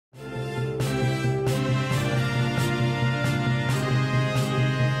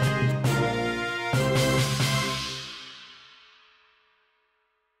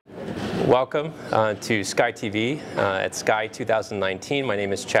Welcome to SCAI-TV at SCAI 2019. My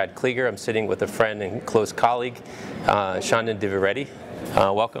name is Chad Kliger. I'm sitting with a friend and close colleague, Chandan Devireddy.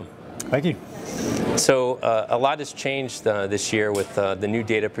 Welcome. Thank you. So a lot has changed this year with the new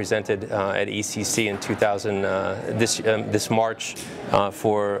data presented at ECC in this March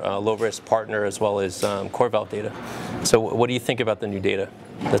for low-risk partner as well as core valve data. So what do you think about the new data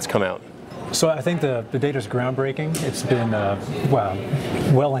that's come out? So I think the data is groundbreaking. It's been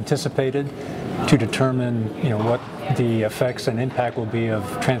well anticipated to determine what the effects and impact will be of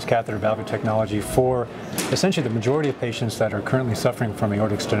transcatheter valve technology for essentially the majority of patients that are currently suffering from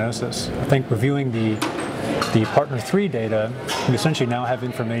aortic stenosis. I think reviewing the Partner 3 data, we essentially now have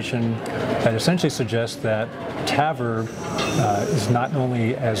information that essentially suggests that TAVR is not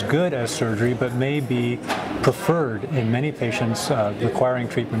only as good as surgery, but may be preferred in many patients requiring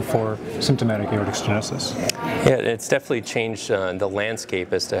treatment for symptomatic aortic stenosis. Yeah, it's definitely changed the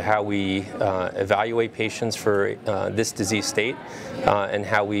landscape as to how we evaluate patients for this disease state and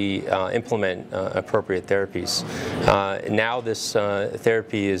how we implement appropriate therapies. Now this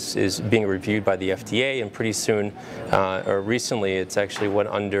therapy is being reviewed by the FDA, and pretty soon, or recently, it's actually went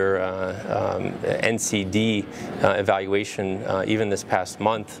under NCD evaluation even this past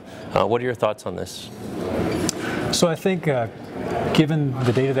month. What are your thoughts on this? So I think given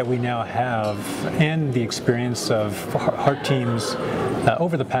the data that we now have and the experience of heart teams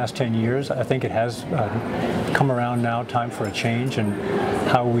over the past 10 years, I think it has come around now, time for a change in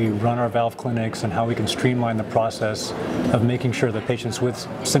how we run our valve clinics and how we can streamline the process of making sure that patients with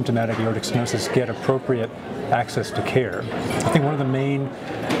symptomatic aortic stenosis get appropriate access to care. I think one of the main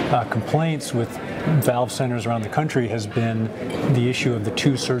complaints with valve centers around the country has been the issue of the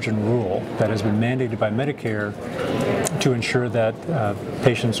two-surgeon rule that has been mandated by Medicare to ensure that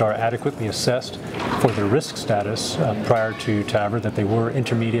patients are adequately assessed for their risk status prior to TAVR, that they were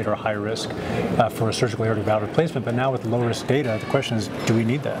intermediate or high risk for a surgical aortic valve replacement. But now with low-risk data, the question is, do we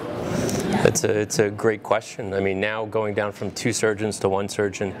need that? It's a great question. I mean, now going down from 2 surgeons to 1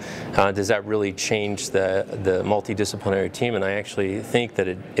 surgeon, does that really change the multidisciplinary team? And I actually think that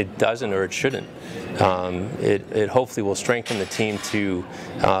it doesn't, or it shouldn't. It hopefully will strengthen the team to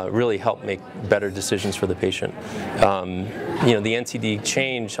really help make better decisions for the patient. The NCD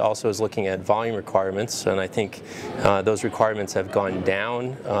change also is looking at volume requirements, and I think those requirements have gone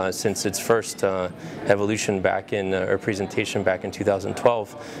down since its first evolution back in, or presentation back in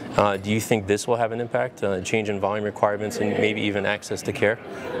 2012. Do you think this will have an impact, change in volume requirements and maybe even access to care?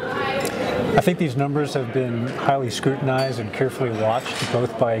 I think these numbers have been highly scrutinized and carefully watched,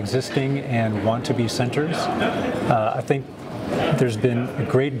 both by existing and want-to-be centers. I think there's been a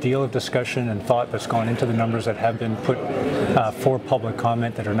great deal of discussion and thought that's gone into the numbers that have been put for public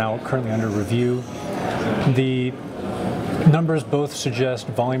comment that are now currently under review. The numbers both suggest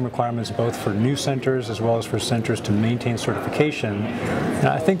volume requirements both for new centers as well as for centers to maintain certification. And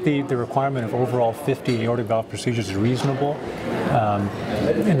I think the requirement of overall 50 aortic valve procedures is reasonable.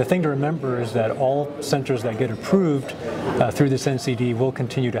 And the thing to remember is that all centers that get approved through this NCD will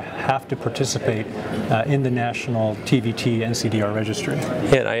continue to have to participate in the national TVT NCDR registry.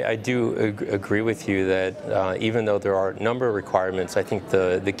 Yeah, and I do agree with you that even though there are a number of requirements, I think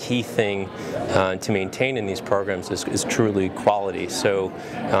the key thing to maintain in these programs is truly quality. So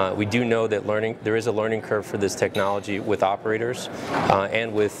we do know that there is a learning curve for this technology with operators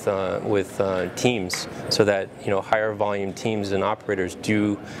and with teams, so that higher volume teams and operators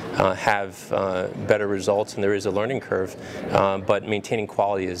do have better results, and there is a learning curve, but maintaining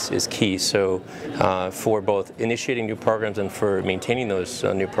quality is key. So for both initiating new programs and for maintaining those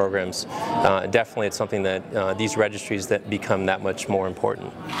new programs, definitely it's something that these registries that become that much more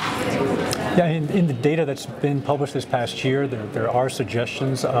important. Yeah, in the data that's been published this past year, there are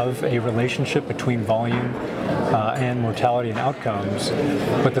suggestions of a relationship between volume and mortality and outcomes.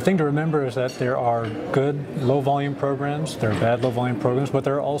 But the thing to remember is that there are good low-volume programs, there are bad low-volume programs, but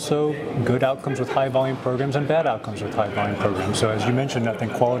there are also good outcomes with high-volume programs and bad outcomes with high-volume programs. So as you mentioned, I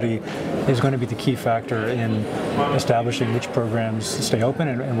think quality is going to be the key factor in establishing which programs stay open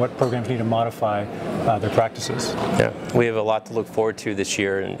and what programs need to modify their practices. Yeah, we have a lot to look forward to this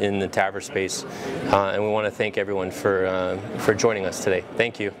year in the TAVR space, and we want to thank everyone for joining us today.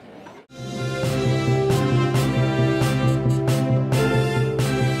 Thank you.